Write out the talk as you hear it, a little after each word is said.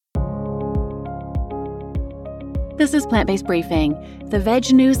This is Plant-Based Briefing, the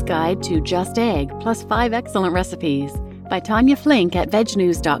veg news guide to Just Egg, plus 5 excellent recipes, by Tanya Flink at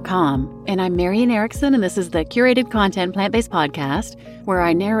vegnews.com. And I'm Marian Erickson, and this is the curated content plant-based podcast where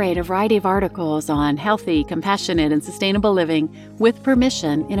I narrate a variety of articles on healthy, compassionate, and sustainable living with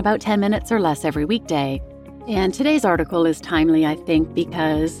permission in about 10 minutes or less every weekday. And today's article is timely, I think,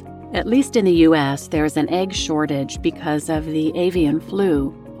 because, at least in the U.S., there's an egg shortage because of the avian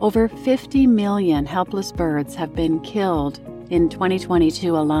flu. Over 50 million helpless birds have been killed in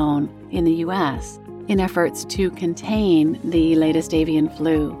 2022 alone in the U.S. in efforts to contain the latest avian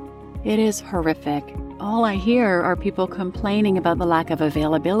flu. It is horrific. All I hear are people complaining about the lack of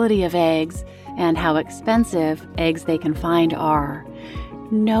availability of eggs and how expensive eggs they can find are.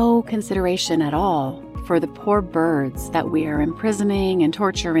 No consideration at all for the poor birds that we are imprisoning and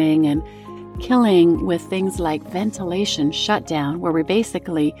torturing and killing with things like ventilation shutdown, where we're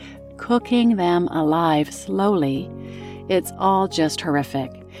basically cooking them alive slowly. It's all just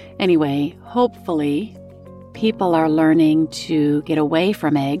horrific. Anyway, hopefully, people are learning to get away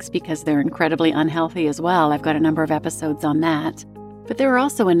from eggs because they're incredibly unhealthy as well. I've got a number of episodes on that. But there are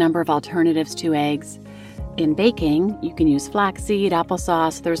also a number of alternatives to eggs. In baking, you can use flaxseed,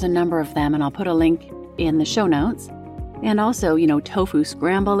 applesauce. There's a number of them, and I'll put a link in the show notes. And also, tofu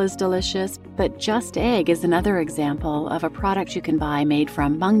scramble is delicious, but Just Egg is another example of a product you can buy made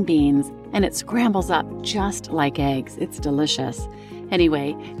from mung beans, and it scrambles up just like eggs. It's delicious.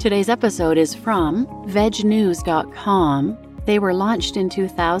 Anyway, today's episode is from vegnews.com. They were launched in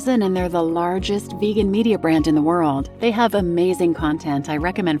 2000, and they're the largest vegan media brand in the world. They have amazing content. I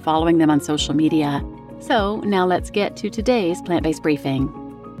recommend following them on social media. So now let's get to today's plant-based briefing.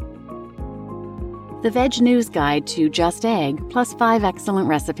 The Veg News Guide to Just Egg, plus 5 excellent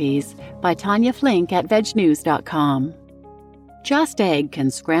recipes, by Tanya Flink at vegnews.com. Just Egg can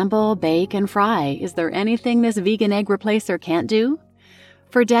scramble, bake, and fry. Is there anything this vegan egg replacer can't do?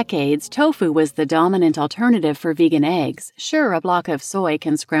 For decades, tofu was the dominant alternative for vegan eggs. Sure, a block of soy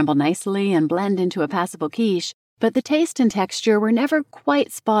can scramble nicely and blend into a passable quiche, but the taste and texture were never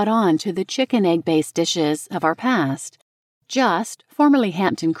quite spot on to the chicken egg-based dishes of our past. Just, formerly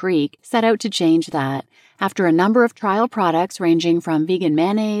Hampton Creek, set out to change that. After a number of trial products ranging from vegan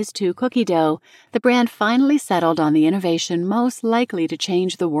mayonnaise to cookie dough, the brand finally settled on the innovation most likely to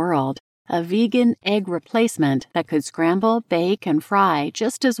change the world: a vegan egg replacement that could scramble, bake, and fry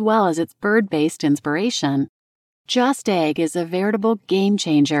just as well as its bird-based inspiration. Just Egg is a veritable game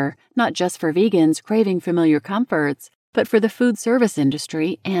changer, not just for vegans craving familiar comforts, but for the food service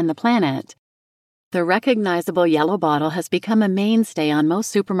industry and the planet. The recognizable yellow bottle has become a mainstay on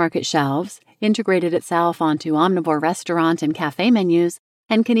most supermarket shelves, integrated itself onto omnivore restaurant and cafe menus,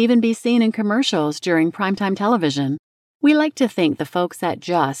 and can even be seen in commercials during primetime television. We like to think the folks at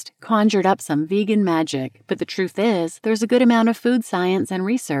Just conjured up some vegan magic, but the truth is, there's a good amount of food science and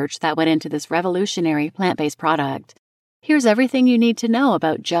research that went into this revolutionary plant-based product. Here's everything you need to know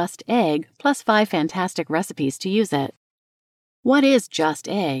about Just Egg, plus 5 fantastic recipes to use it. What is Just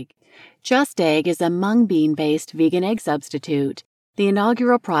Egg? Just Egg is a mung bean-based vegan egg substitute. The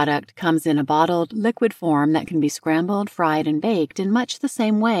inaugural product comes in a bottled, liquid form that can be scrambled, fried, and baked in much the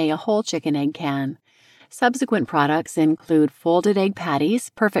same way a whole chicken egg can. Subsequent products include folded egg patties,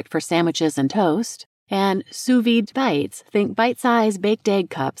 perfect for sandwiches and toast, and sous vide bites, think bite-sized baked egg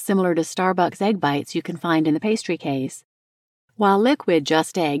cups similar to Starbucks egg bites you can find in the pastry case. While liquid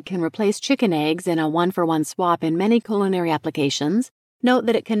Just Egg can replace chicken eggs in a one-for-one swap in many culinary applications, note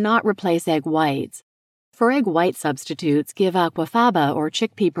that it cannot replace egg whites. For egg white substitutes, give aquafaba or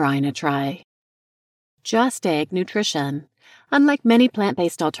chickpea brine a try. Just Egg nutrition. Unlike many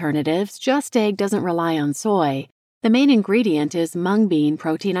plant-based alternatives, Just Egg doesn't rely on soy. The main ingredient is mung bean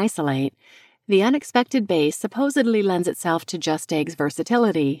protein isolate. The unexpected base supposedly lends itself to Just Egg's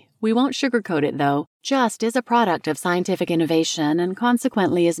versatility. We won't sugarcoat it, though. Just is a product of scientific innovation and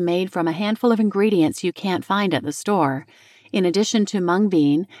consequently is made from a handful of ingredients you can't find at the store. In addition to mung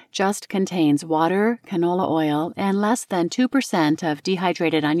bean, Just contains water, canola oil, and less than 2% of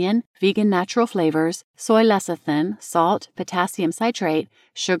dehydrated onion, vegan natural flavors, soy lecithin, salt, potassium citrate,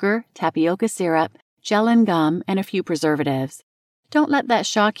 sugar, tapioca syrup, gel and gum, and a few preservatives. Don't let that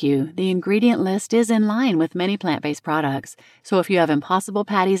shock you. The ingredient list is in line with many plant-based products, so if you have Impossible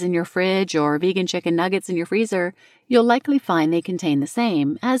patties in your fridge or vegan chicken nuggets in your freezer, you'll likely find they contain the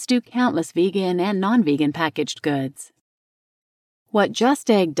same, as do countless vegan and non-vegan packaged goods. What Just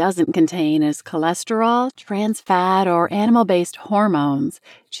Egg doesn't contain is cholesterol, trans fat, or animal-based hormones.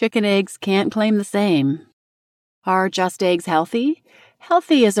 Chicken eggs can't claim the same. Are Just Eggs healthy?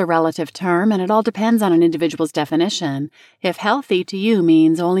 Healthy is a relative term, and it all depends on an individual's definition. If healthy to you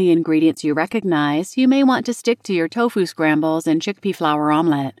means only ingredients you recognize, you may want to stick to your tofu scrambles and chickpea flour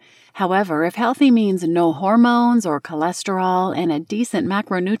omelet. However, if healthy means no hormones or cholesterol and a decent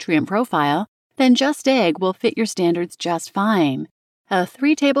macronutrient profile, then Just Egg will fit your standards just fine. A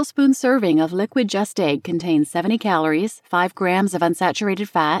 3-tablespoon serving of liquid Just Egg contains 70 calories, 5 grams of unsaturated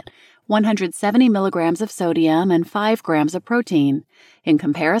fat, 170 milligrams of sodium, and 5 grams of protein. In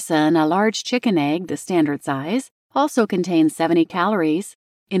comparison, a large chicken egg, the standard size, also contains 70 calories,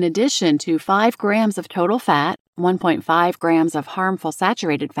 in addition to 5 grams of total fat, 1.5 grams of harmful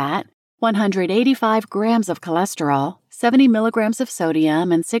saturated fat, 185 grams of cholesterol, 70 milligrams of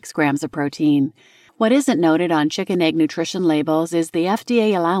sodium, and 6 grams of protein. What isn't noted on chicken egg nutrition labels is the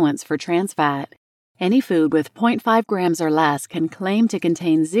FDA allowance for trans fat. Any food with 0.5 grams or less can claim to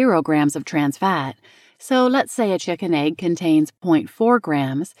contain 0 grams of trans fat. So let's say a chicken egg contains 0.4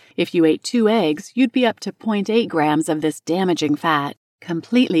 grams. If you ate 2 eggs, you'd be up to 0.8 grams of this damaging fat,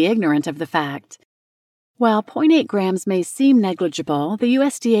 completely ignorant of the fact. While 0.8 grams may seem negligible, the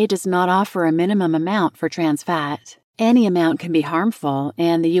USDA does not offer a minimum amount for trans fat. Any amount can be harmful,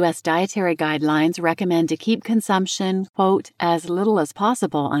 and the U.S. dietary guidelines recommend to keep consumption, quote, as little as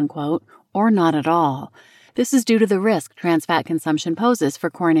possible, unquote, or not at all. This is due to the risk trans fat consumption poses for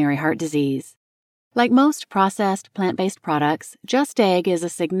coronary heart disease. Like most processed plant-based products, Just Egg is a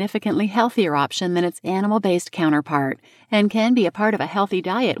significantly healthier option than its animal-based counterpart and can be a part of a healthy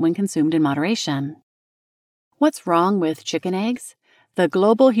diet when consumed in moderation. What's wrong with chicken eggs? The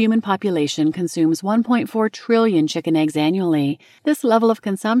global human population consumes 1.4 trillion chicken eggs annually. This level of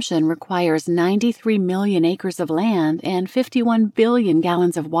consumption requires 93 million acres of land and 51 billion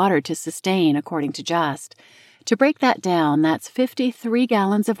gallons of water to sustain, according to Just. To break that down, that's 53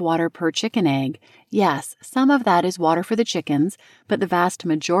 gallons of water per chicken egg. Yes, some of that is water for the chickens, but the vast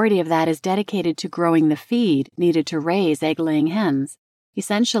majority of that is dedicated to growing the feed needed to raise egg-laying hens.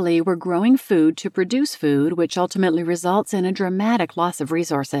 Essentially, we're growing food to produce food, which ultimately results in a dramatic loss of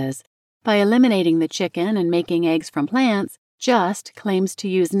resources. By eliminating the chicken and making eggs from plants, Just claims to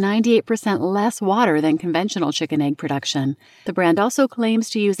use 98% less water than conventional chicken egg production. The brand also claims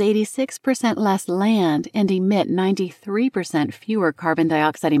to use 86% less land and emit 93% fewer carbon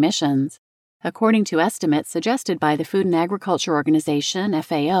dioxide emissions. According to estimates suggested by the Food and Agriculture Organization,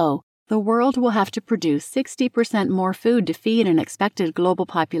 FAO, the world will have to produce 60% more food to feed an expected global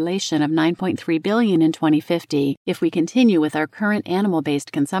population of 9.3 billion in 2050 if we continue with our current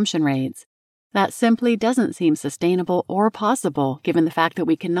animal-based consumption rates. That simply doesn't seem sustainable or possible, given the fact that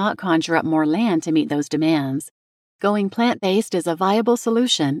we cannot conjure up more land to meet those demands. Going plant-based is a viable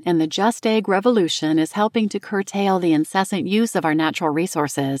solution, and the Just Egg revolution is helping to curtail the incessant use of our natural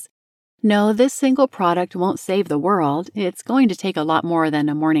resources. No, this single product won't save the world. It's going to take a lot more than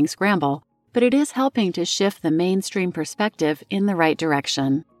a morning scramble, but it is helping to shift the mainstream perspective in the right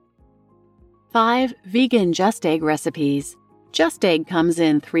direction. 5 vegan Just Egg recipes. Just Egg comes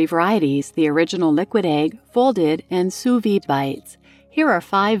in 3 varieties: the original liquid egg, folded, and sous vide bites. Here are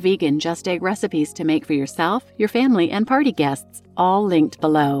 5 vegan Just Egg recipes to make for yourself, your family, and party guests, all linked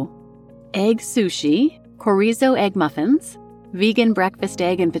below. Egg sushi, chorizo egg muffins, vegan breakfast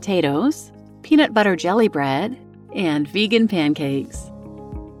egg and potatoes, peanut butter jelly bread, and vegan pancakes.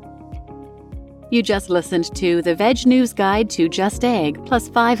 You just listened to the Veg News Guide to Just Egg, plus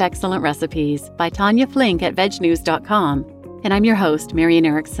 5 excellent recipes by Tanya Flink at vegnews.com. And I'm your host, Marian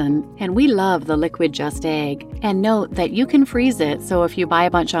Erickson, and we love the liquid Just Egg. And note that you can freeze it, so if you buy a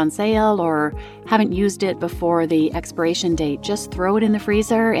bunch on sale or haven't used it before the expiration date, just throw it in the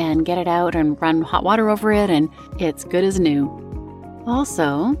freezer and get it out and run hot water over it, and it's good as new.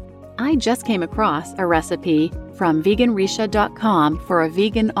 Also, I just came across a recipe from veganrisha.com for a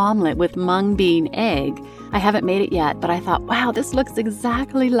vegan omelet with mung bean egg. I haven't made it yet, but I thought, wow, this looks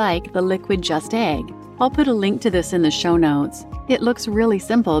exactly like the liquid Just Egg. I'll put a link to this in the show notes. It looks really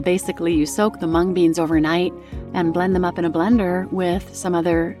simple. Basically, you soak the mung beans overnight and blend them up in a blender with some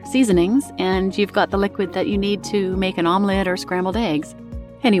other seasonings, and you've got the liquid that you need to make an omelet or scrambled eggs.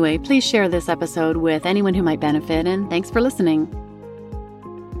 Anyway, please share this episode with anyone who might benefit, and thanks for listening.